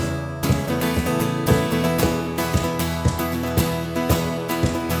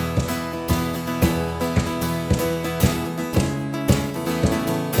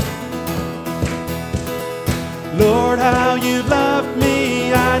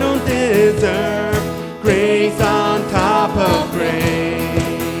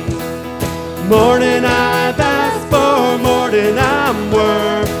More than I've asked for, more than I'm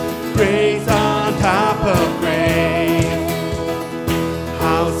worth. Grace on top of grace.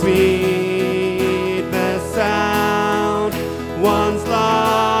 How sweet the sound, once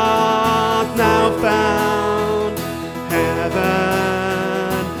lost, now found.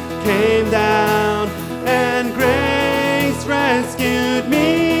 Heaven came down and grace rescued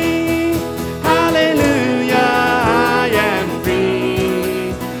me. Hallelujah, I am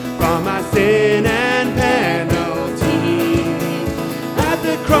free from my sin and penalty. At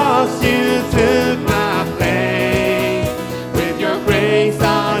the cross you took my place, with your grace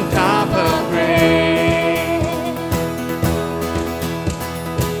on top of grace.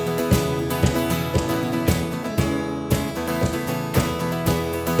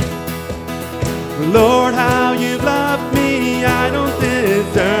 Lord, how you loved me, I don't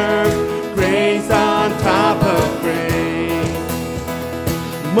deserve. Grace on top of grace.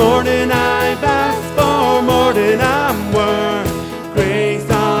 More than I've asked for, more than I'm worth. Grace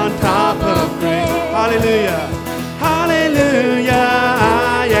on top of grace. Hallelujah, hallelujah,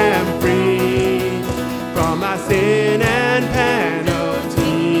 I am free from my sin and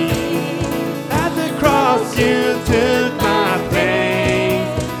penalty. At the cross you took my place,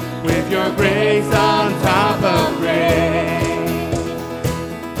 with your grace on top of grace.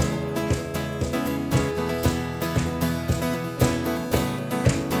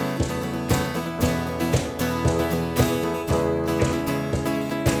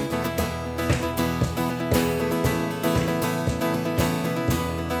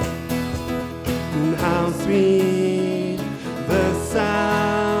 How sweet the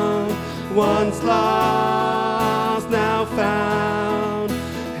sound, once lost, now found.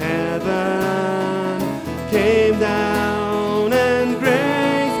 Heaven came down and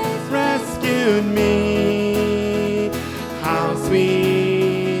grace rescued me. How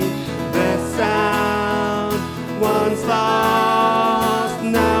sweet the sound, once lost,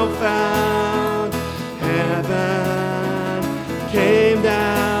 now found. Heaven came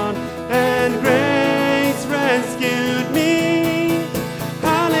down and grace rescued me.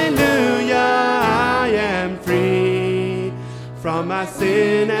 Hallelujah, I am free from my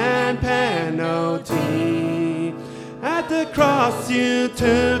sin and penalty. At the cross you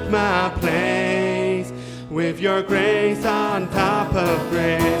took my place, with your grace on top of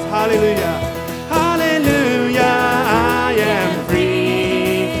grace. Hallelujah, hallelujah, I am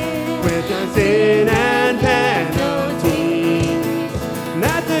free with your sin and penalty. And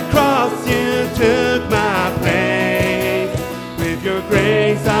at the cross you took my place, with your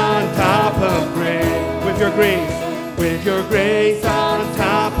grace on top of grace. With your grace, with your grace on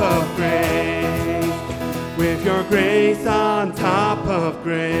top of grace. With your grace on top of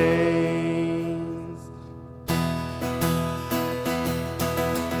grace.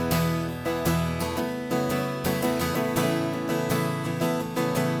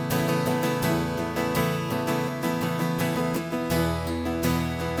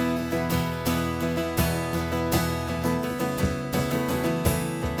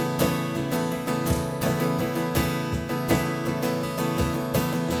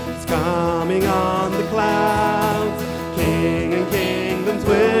 Coming on the clouds, King and kingdoms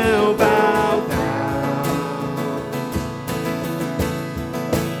will bow down.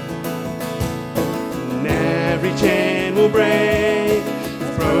 And every chain will break,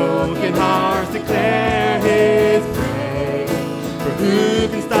 as broken hearts declare his praise. For who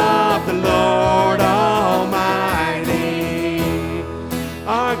can stop the Lord Almighty?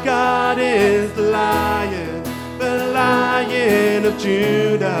 Our God is the Lion of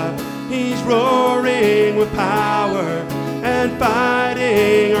Judah. He's roaring with power and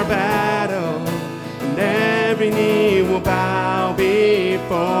fighting our battles, and every knee will bow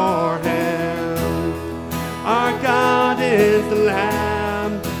before him. Our God is the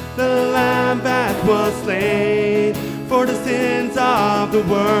Lamb that was slain for the sins of the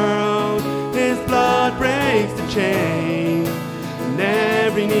world. His blood breaks the chain, and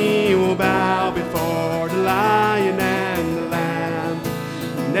every knee will bow before the Lion and the Lamb,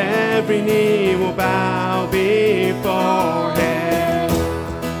 and every knee will bow before him.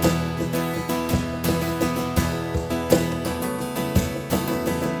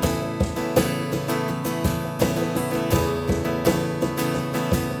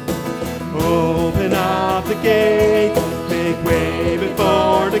 Open up the gate, make way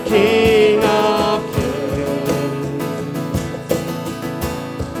before the King of Kings.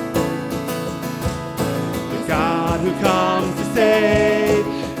 The God who comes to save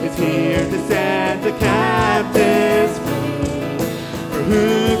is here to set the captives free. For who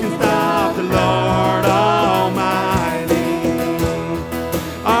can stop the Lord Almighty?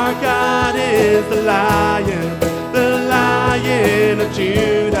 Our God is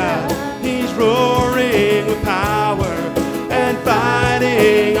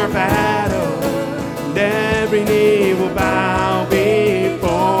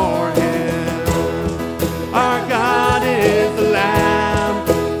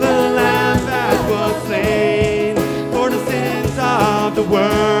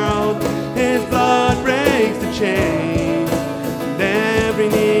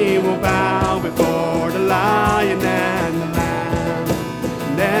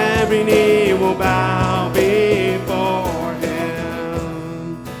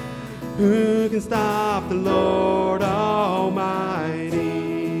Who can stop the Lord Almighty?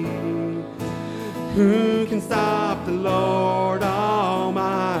 Who can stop the Lord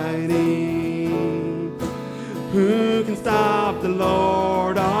Almighty? Who can stop the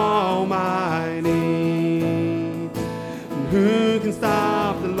Lord Almighty? Who can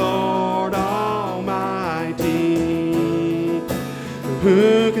stop the Lord Almighty?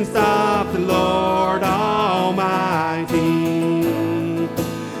 Who can stop the Lord Almighty?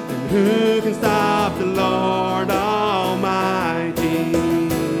 Who can stop the Lord Almighty?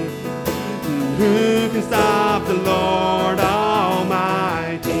 Who can stop the Lord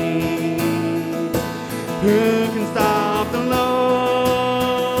Almighty? Who can stop the Lord?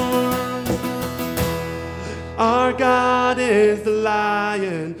 Our God is the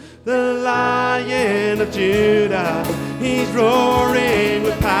Lion of Judah. He's roaring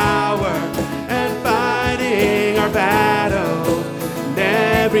with power and fighting our battles. And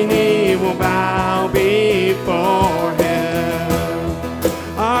every knee will bow before him.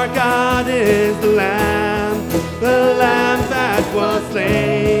 Our God is the Lamb that was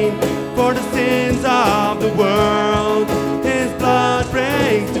slain for the sins of the world. His blood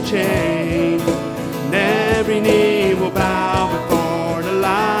breaks the chains, and every knee will bow before the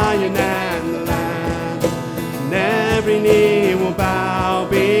Lion and the Lamb, and every knee will bow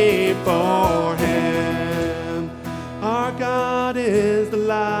before him. Our God is the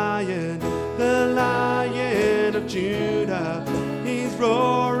Lion of Judah. He's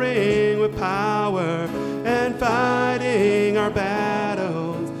roaring with power and fighting our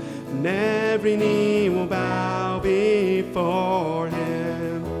battles, and every knee will bow before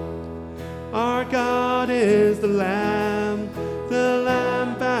him. Our God is the Lamb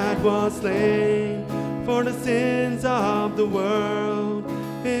that was slain for the sins of the world.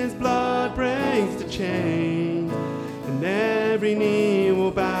 His blood breaks the chains, and every knee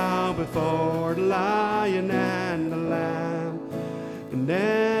will bow before the Lion and the Lamb, and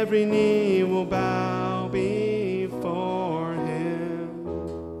every knee will bow before him.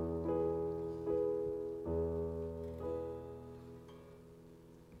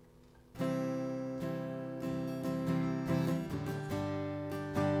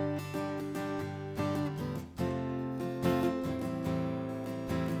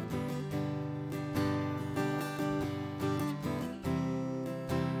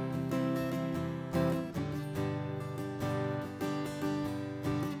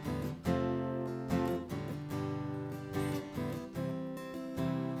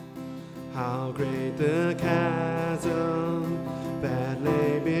 How great the chasm that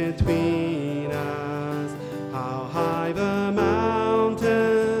lay between us, how high the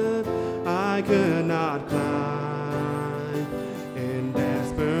mountain I could not climb. In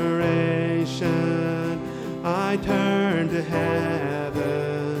desperation I turned to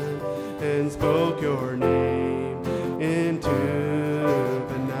heaven and spoke your name into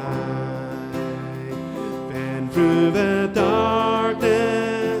the night. Then through the darkness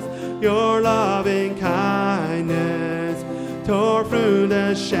your loving kindness tore through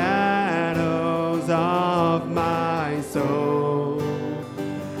the shadows of my soul.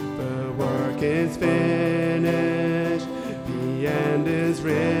 The work is finished, the end is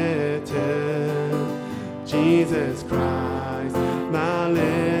written. Jesus Christ, my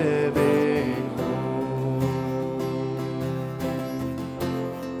living hope.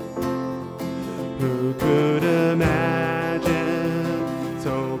 Who could imagine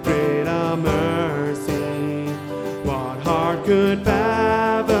so great a mercy? What heart could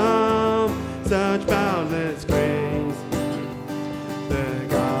fathom such boundless grace? The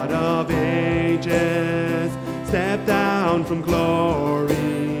God of ages stepped down from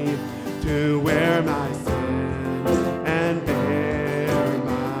glory to wear my sin and bear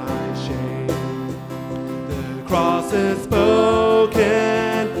my shame. The cross is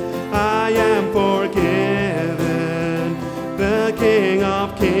spoken, I am forgiven. The King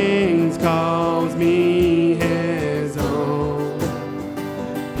of Kings calls me his own.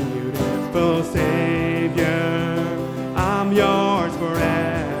 Beautiful Savior, I'm yours forever.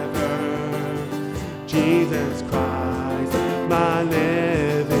 Jesus Christ, my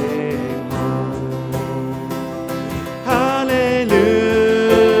living hope. Hallelujah,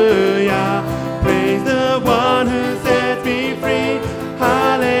 praise the one who sets me free.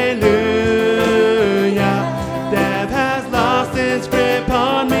 Hallelujah, death has lost its grip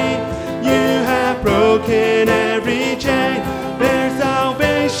on me. You have broken every chain. There's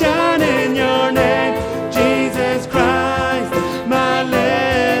salvation in your name.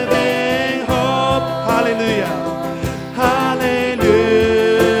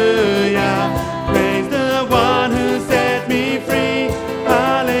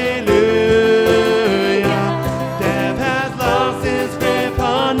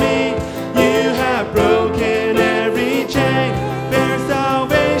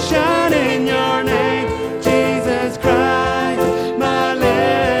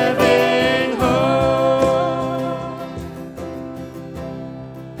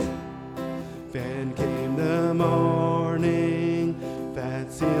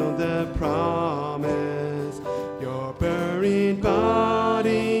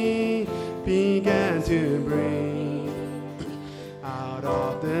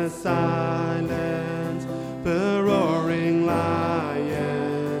 the silence, the roaring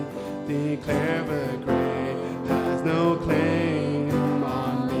lion, declare the grave has no claim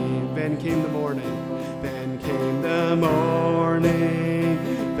on me. Then came the morning, then came the morning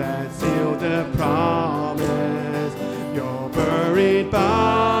that sealed the promise. Your buried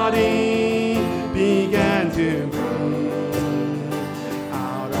body began to breathe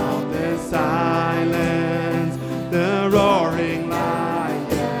out of the silence. The roaring lion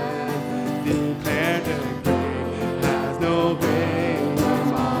declared the grave has no claim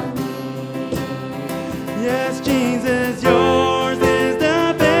on me. Yes, Jesus, yours is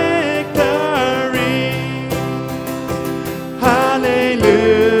the victory. Hallelujah.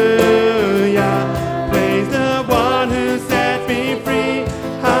 Praise the one who set me free.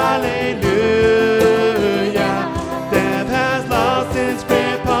 Hallelujah. Death has lost its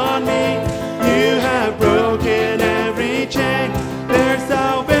grip on me. You have broken every chain. There's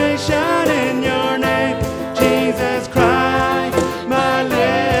salvation in your name, Jesus Christ, my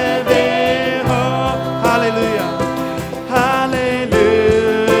living hope. Hallelujah. Hallelujah.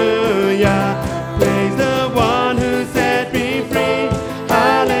 Praise the one who set me free.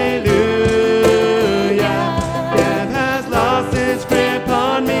 Hallelujah. Death has lost its grip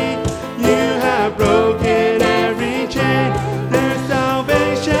on me. You have broken every chain. There's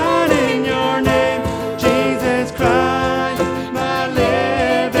salvation in your name, Jesus Christ, my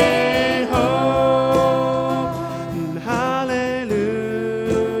living hope. Hallelujah.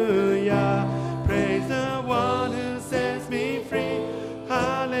 Praise the one who sets me free.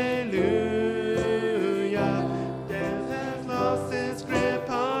 Hallelujah. Death has lost its grip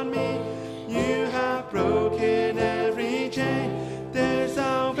on me. You have broken every chain. There's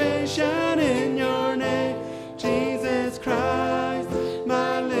salvation in your name, Jesus Christ,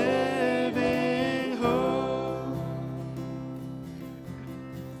 my living hope.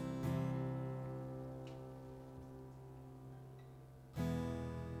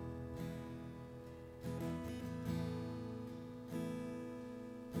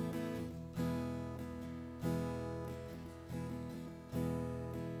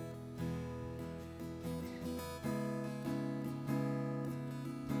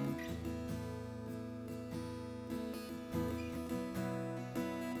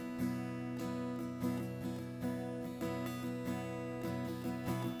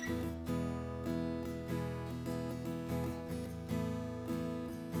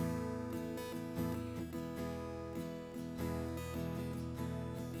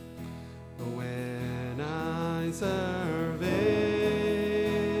 When I survey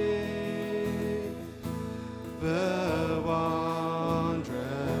the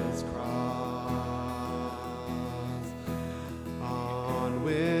wondrous cross on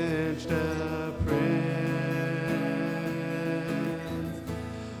which the Prince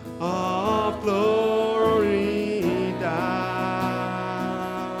of Glory died,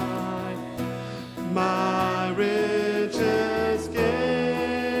 my richest gain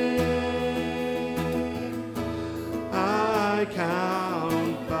I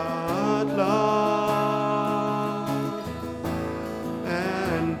count but loss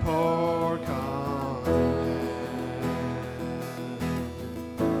and pour content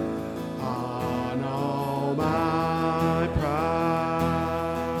on all my pride.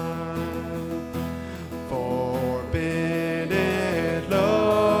 Forbid it, Lord,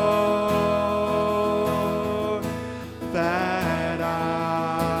 that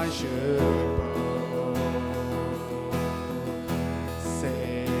I should boast,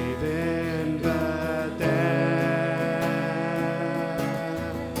 save in the death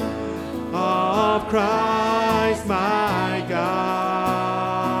of Christ my God.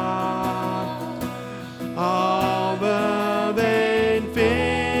 All the vain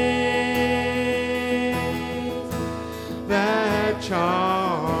things that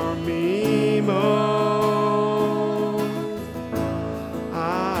charm me most,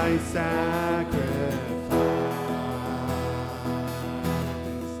 I sacrifice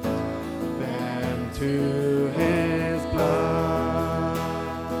them to his blood.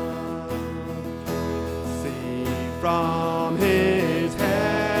 See from his head,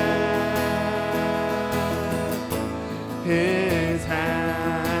 his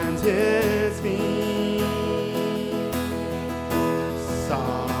hands, his feet,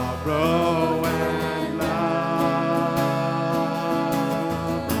 sorrow and love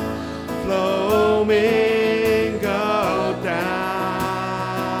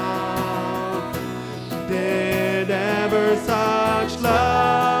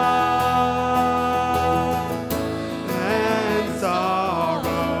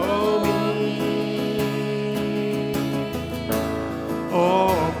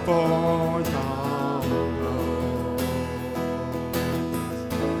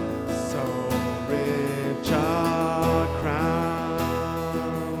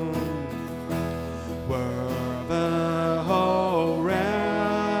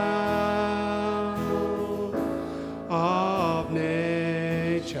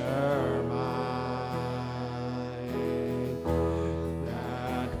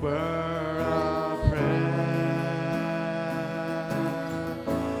were a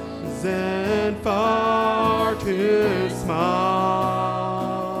present far too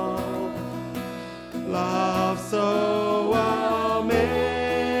small. Love so amazing,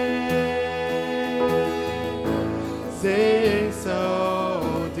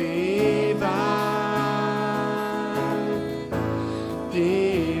 so divine,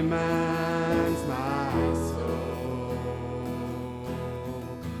 demands my soul,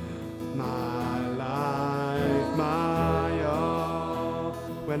 my life, my all.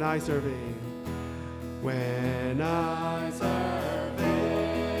 When I survey, when I survey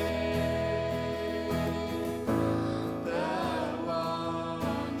the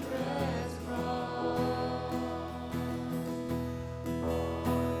wondrous cross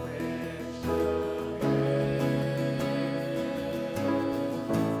on which the gift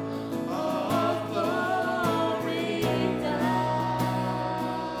of glory died,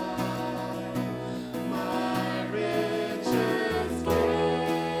 my richest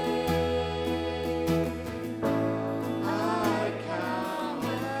gain, I count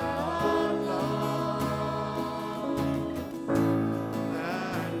not lost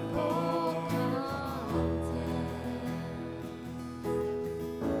and pour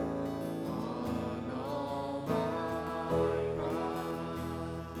on all my pride.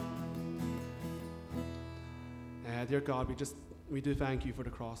 Dear God, we do thank you for the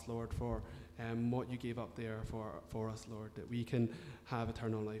cross, Lord, for what you gave up there for us, Lord, that we can have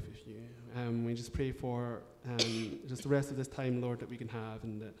eternal life with you. We just pray for just the rest of this time, Lord, that we can have,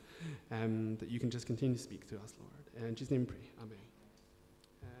 and that you can just continue to speak to us, Lord. In Jesus' name we pray. Amen.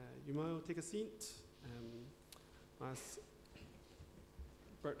 You might take a seat. Ask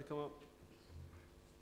Bert to come up.